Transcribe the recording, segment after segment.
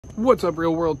What's up,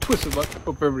 real world? Twisted Luck.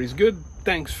 Hope everybody's good.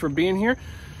 Thanks for being here.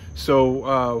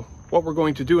 So what we're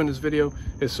going to do in this video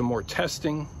is some more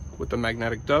testing with the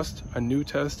magnetic dust, a new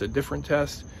test, a different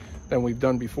test than we've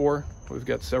done before. We've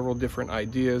got several different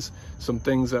ideas, some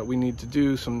things that we need to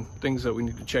do, some things that we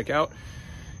need to check out.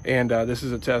 And this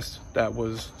is a test that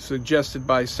was suggested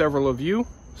by several of you.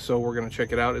 So we're going to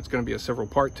check it out. It's going to be a several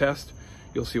part test.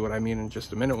 You'll see what I mean in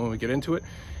just a minute when we get into it.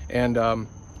 And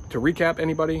to recap,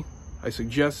 anybody, I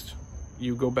suggest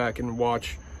you go back and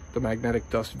watch the magnetic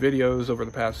dust videos over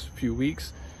the past few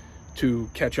weeks to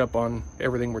catch up on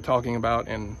everything we're talking about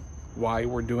and why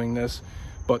we're doing this.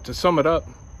 But to sum it up,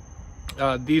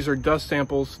 these are dust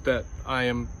samples that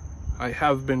I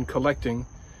have been collecting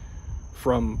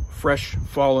from fresh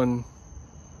fallen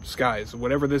skies.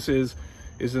 Whatever this is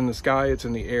in the sky, it's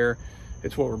in the air,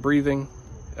 it's what we're breathing,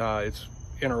 it's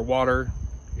in our water,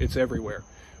 it's everywhere.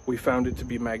 We found it to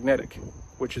be magnetic,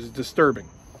 which is disturbing.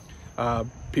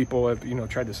 People have,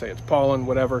 tried to say it's pollen,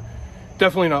 whatever.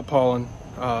 Definitely not pollen.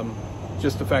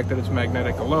 Just the fact that it's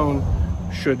magnetic alone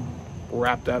should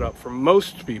wrap that up for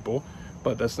most people,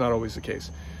 but that's not always the case.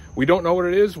 We don't know what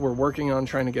it is. We're working on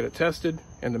trying to get it tested.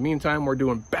 In the meantime, we're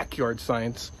doing backyard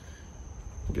science.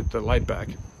 Get the light back.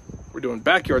 We're doing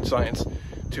backyard science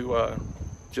to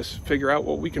just figure out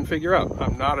what we can figure out.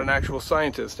 I'm not an actual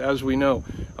scientist. As we know,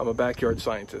 I'm a backyard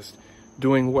scientist,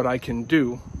 doing what I can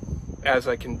do as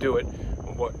I can do it,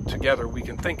 what together we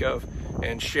can think of,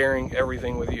 and sharing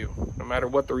everything with you. No matter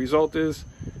what the result is,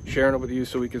 sharing it with you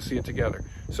so we can see it together.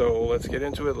 So let's get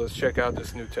into it. Let's check out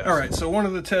this new test. All right, so one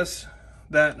of the tests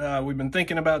that we've been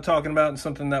thinking about, talking about, and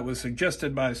something that was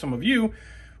suggested by some of you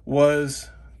was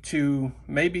to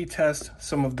maybe test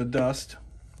some of the dust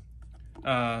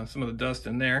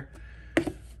in there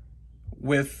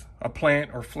with a plant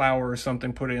or flower or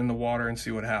something, put it in the water and see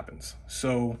what happens.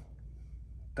 So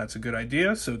that's a good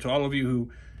idea. So to all of you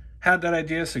who had that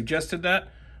idea, suggested that,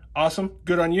 awesome,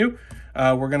 good on you.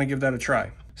 We're gonna give that a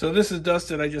try. So this is dust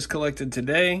that I just collected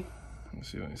today. Let's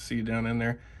see if I can see down in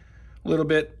there a little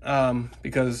bit,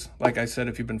 because like I said,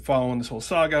 if you've been following this whole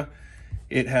saga,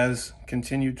 it has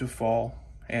continued to fall,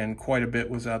 and quite a bit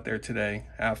was out there today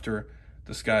after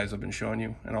the skies I've been showing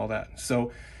you and all that.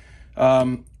 So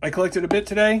I collected a bit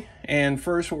today, and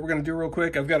first what we're going to do real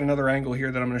quick, I've got another angle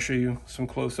here that I'm going to show you some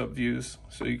close-up views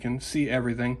so you can see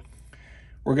everything.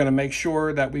 We're going to make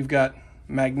sure that we've got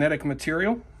magnetic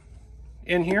material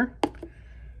in here.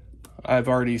 I've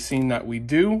already seen that we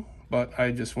do, but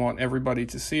I just want everybody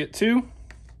to see it too.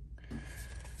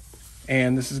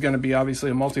 And this is going to be obviously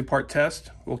a multi-part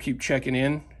test. We'll keep checking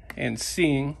in and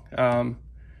seeing how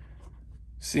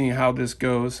this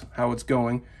goes, how it's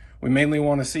going. We mainly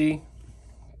want to see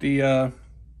the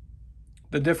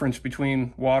difference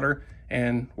between water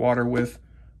and water with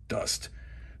dust.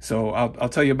 So I'll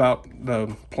tell you about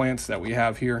the plants that we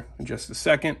have here in just a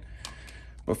second.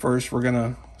 But first, we're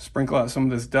gonna sprinkle out some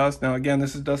of this dust. Now again,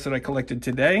 this is dust that I collected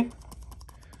today.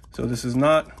 So this is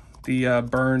not the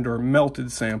burned or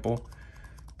melted sample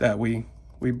that we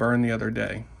burned the other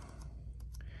day.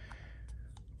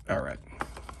 All right,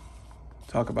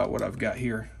 talk about what I've got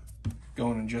here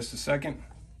going in just a second.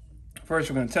 First,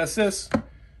 we're going to test this.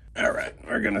 All right,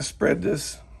 we're going to spread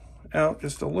this out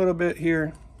just a little bit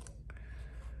here,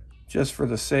 just for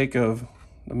the sake of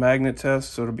the magnet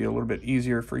test, so it'll be a little bit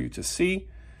easier for you to see.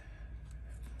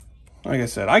 Like I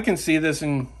said, I can see this,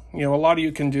 and a lot of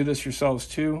you can do this yourselves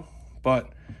too, but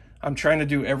I'm trying to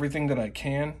do everything that I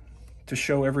can to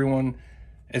show everyone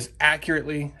as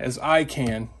accurately as I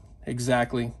can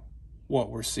exactly what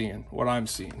we're seeing, what I'm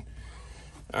seeing.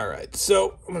 All right,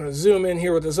 so I'm going to zoom in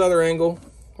here with this other angle.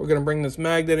 We're going to bring this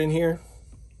magnet in here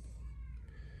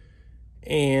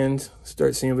and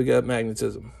start seeing if we got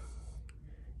magnetism.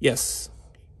 Yes,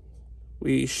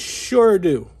 we sure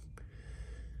do.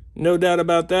 No doubt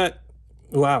about that.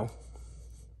 Wow.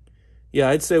 Yeah,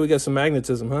 I'd say we got some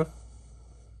magnetism, huh?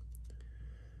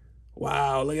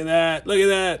 Wow, look at that. Look at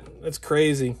that. That's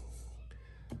crazy.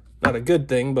 Not a good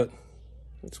thing, but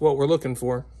it's what we're looking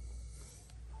for.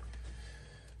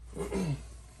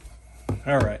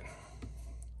 All right,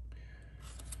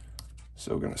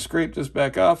 so we're going to scrape this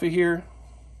back off of here.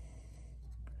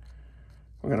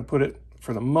 We're going to put it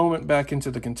for the moment back into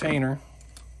the container,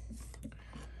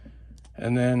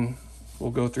 and then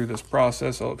we'll go through this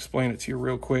process. I'll explain it to you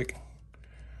real quick,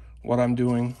 what I'm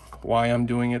doing, why I'm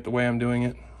doing it the way I'm doing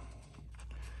it.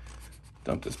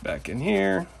 Dump this back in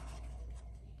here.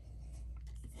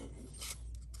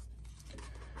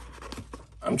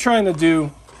 I'm trying to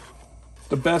do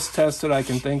the best test that I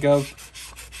can think of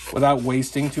without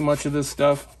wasting too much of this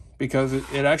stuff, because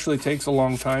it actually takes a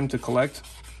long time to collect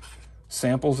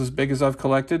samples as big as I've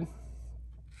collected.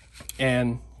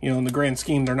 And, you know, in the grand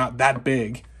scheme, they're not that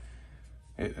big.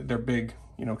 They're big,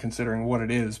 you know, considering what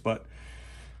it is, but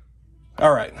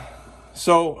all right.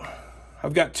 So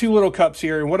I've got 2 little cups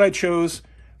here, and what I chose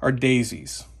are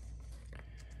daisies.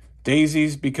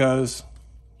 Daisies because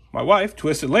my wife,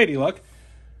 Twisted Lady Luck,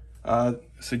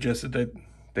 suggested that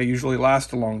they usually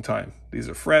last a long time. These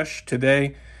are fresh.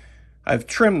 Today, I've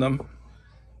trimmed them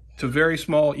to very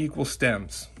small equal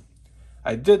stems.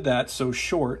 I did that so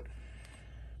short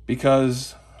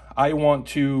because I want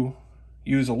to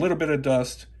use a little bit of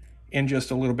dust in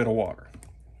just a little bit of water.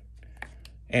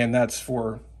 And that's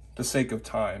for the sake of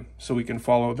time, so we can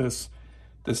follow this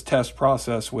test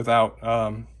process without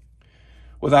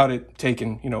it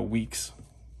taking, you know, weeks.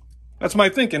 That's my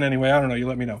thinking anyway. I don't know, you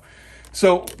let me know.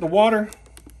 So the water,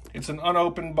 it's an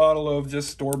unopened bottle of just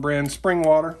store brand spring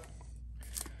water,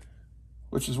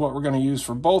 which is what we're going to use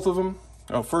for both of them.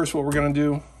 Oh, first what we're going to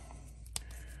do,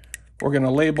 we're going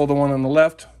to label the one on the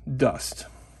left dust.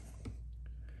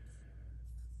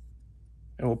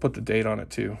 And we'll put the date on it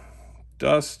too.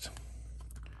 Dust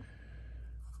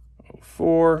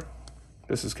 04.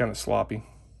 This is kind of sloppy.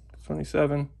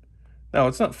 27. No,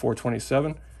 it's not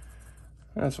 4/27.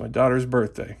 That's my daughter's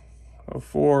birthday.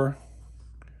 04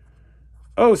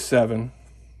 07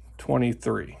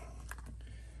 23.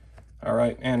 All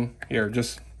right, and here,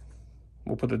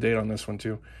 we'll put the date on this one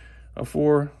too.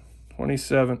 04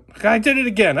 27. I did it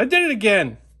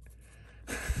again.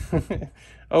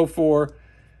 04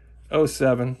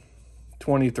 07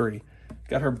 23.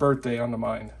 Got her birthday on the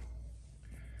mind.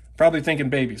 Probably thinking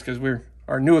babies, because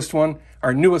our newest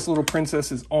little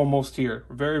princess is almost here.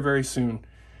 Very, very soon.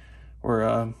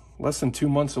 We're less than 2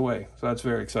 months away, so that's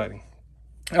very exciting.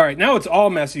 All right, now it's all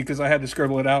messy because I had to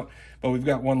scribble it out, but we've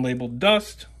got one labeled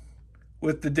dust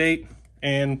with the date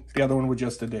and the other one with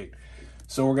just the date.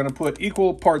 So we're going to put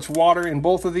equal parts water in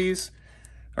both of these,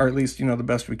 or at least, you know, the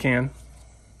best we can.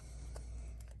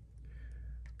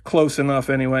 Close enough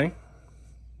anyway.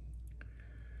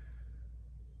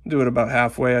 Do it about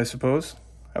halfway, I suppose.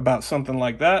 About something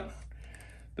like that.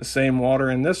 The same water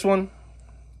in this one.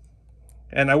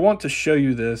 And I want to show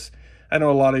you this. I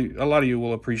know a lot of you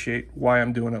will appreciate why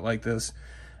I'm doing it like this.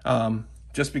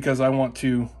 Just because I want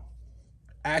to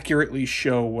accurately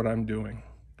show what I'm doing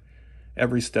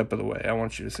every step of the way. I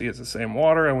want you to see it's the same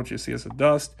water. I want you to see it's a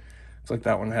dust. It's like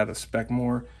that one had a speck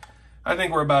more. I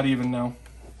think we're about even now.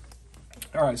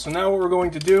 All right, so now what we're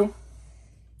going to do,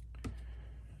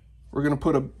 we're going to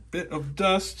put a bit of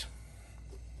dust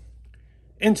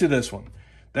into this one.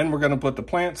 Then we're going to put the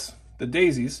plants, the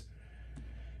daisies,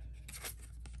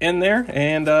 in there,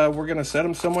 and we're going to set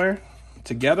them somewhere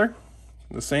together,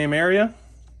 the same area,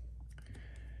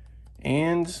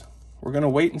 and we're going to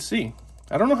wait and see.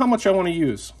 I don't know how much I want to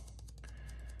use.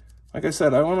 Like I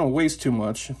said, I don't want to waste too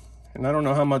much, and I don't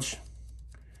know how much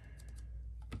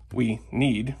we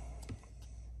need.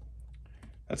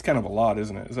 That's kind of a lot,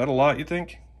 isn't it? Is that a lot, you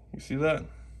think? You see that?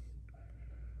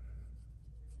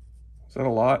 Is that a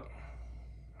lot?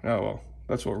 Oh, well,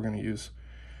 that's what we're going to use.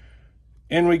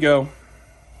 In we go.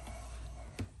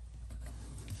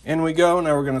 In we go.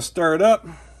 Now we're going to stir it up.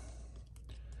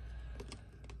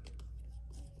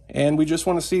 And we just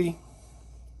want to see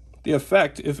the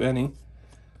effect, if any,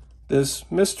 this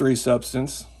mystery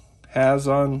substance has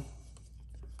on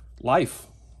life,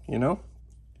 you know?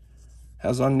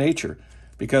 Has on nature.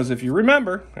 Because if you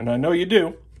remember, and I know you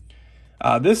do,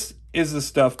 this is the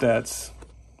stuff that's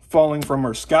falling from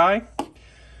our sky.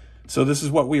 So this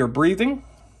is what we are breathing.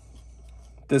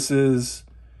 This is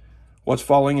what's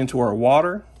falling into our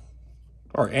water,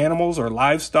 our animals, our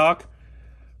livestock,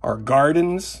 our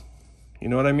gardens. You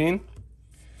know what I mean?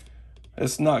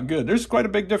 It's not good. There's quite a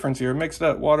big difference here. It makes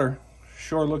that water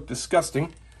sure look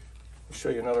disgusting. I'll show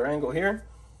you another angle here.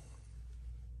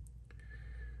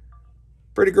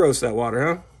 Pretty gross, that water,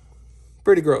 huh?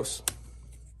 Pretty gross.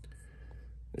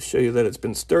 Let's show you that it's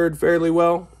been stirred fairly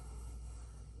well.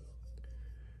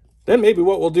 Then maybe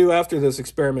what we'll do after this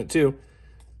experiment too,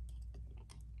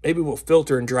 maybe we'll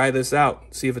filter and dry this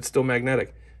out, see if it's still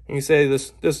magnetic. And you say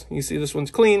you see this one's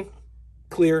clean,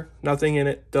 clear, nothing in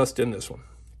it, dust in this one.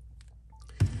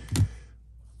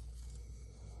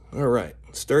 All right,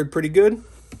 stirred pretty good.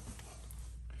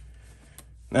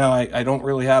 Now, I don't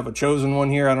really have a chosen one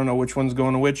here. I don't know which one's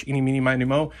going to which. Eeny, meeny, miny,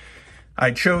 mo.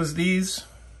 I chose these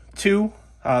two.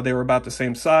 They were about the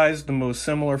same size, the most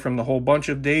similar from the whole bunch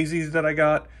of daisies that I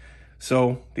got.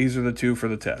 So these are the two for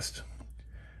the test.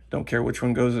 Don't care which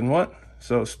one goes in what.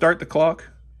 So start the clock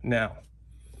now.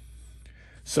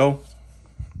 So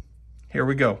here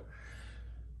we go.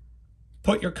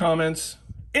 Put your comments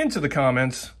into the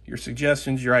comments your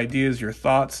suggestions, your ideas, your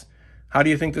thoughts. How do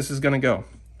you think this is going to go?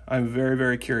 I'm very,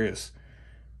 very curious.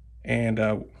 And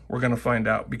we're going to find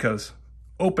out, because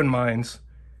open minds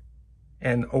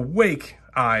and awake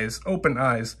eyes, open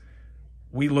eyes,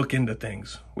 we look into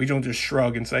things. We don't just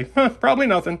shrug and say, huh, probably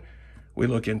nothing. We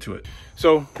look into it.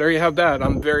 So there you have that.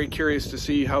 I'm very curious to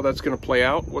see how that's going to play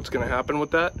out, what's going to happen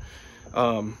with that.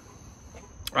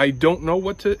 I don't know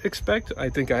what to expect. I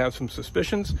think I have some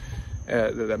suspicions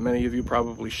that many of you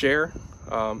probably share.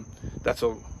 That's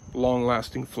a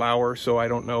long-lasting flower, so I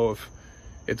don't know if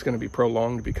it's going to be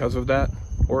prolonged because of that,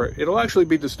 or it'll actually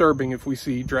be disturbing if we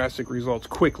see drastic results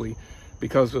quickly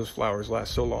because those flowers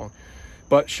last so long.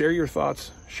 But share your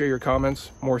thoughts, share your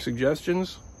comments, more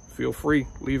suggestions, feel free,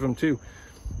 leave them too.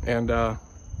 And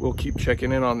we'll keep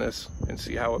checking in on this and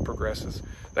see how it progresses.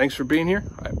 Thanks for being here.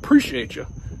 I appreciate you.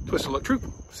 Twisted Luck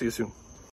Truth. See you soon.